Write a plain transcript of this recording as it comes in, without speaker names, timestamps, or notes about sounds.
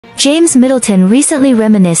James Middleton recently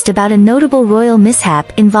reminisced about a notable royal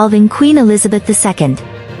mishap involving Queen Elizabeth II.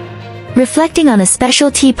 Reflecting on a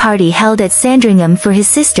special tea party held at Sandringham for his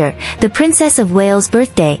sister, the Princess of Wales'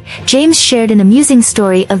 birthday, James shared an amusing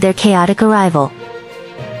story of their chaotic arrival.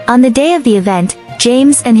 On the day of the event,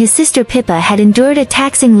 James and his sister Pippa had endured a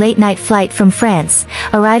taxing late-night flight from France,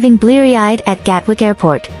 arriving bleary-eyed at Gatwick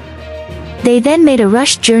Airport. They then made a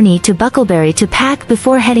rushed journey to Bucklebury to pack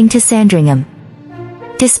before heading to Sandringham.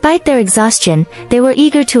 Despite their exhaustion, they were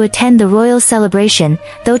eager to attend the royal celebration,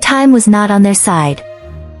 though time was not on their side.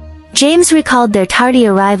 James recalled their tardy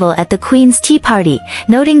arrival at the Queen's tea party,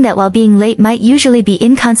 noting that while being late might usually be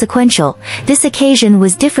inconsequential, this occasion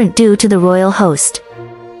was different due to the royal host.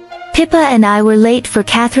 Pippa and I were late for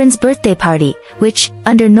Catherine's birthday party, which,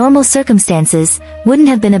 under normal circumstances, wouldn't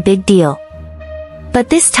have been a big deal. But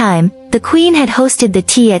this time, the Queen had hosted the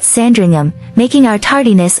tea at Sandringham, making our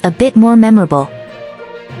tardiness a bit more memorable.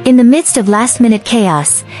 In the midst of last-minute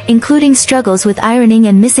chaos, including struggles with ironing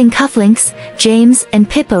and missing cufflinks, James and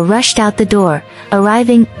Pippa rushed out the door,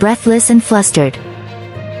 arriving breathless and flustered.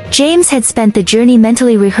 James had spent the journey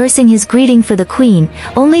mentally rehearsing his greeting for the Queen,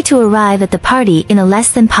 only to arrive at the party in a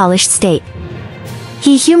less-than-polished state.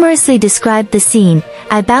 He humorously described the scene: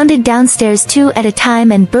 "I bounded downstairs two at a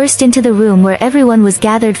time and burst into the room where everyone was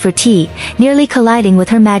gathered for tea, nearly colliding with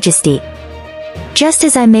Her Majesty. Just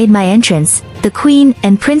as I made my entrance, the Queen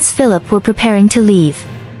and Prince Philip were preparing to leave.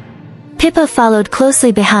 Pippa followed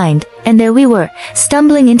closely behind, and there we were,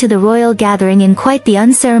 stumbling into the royal gathering in quite the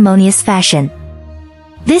unceremonious fashion."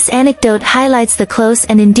 This anecdote highlights the close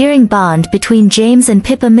and endearing bond between James and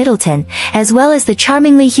Pippa Middleton, as well as the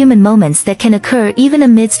charmingly human moments that can occur even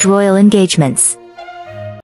amidst royal engagements.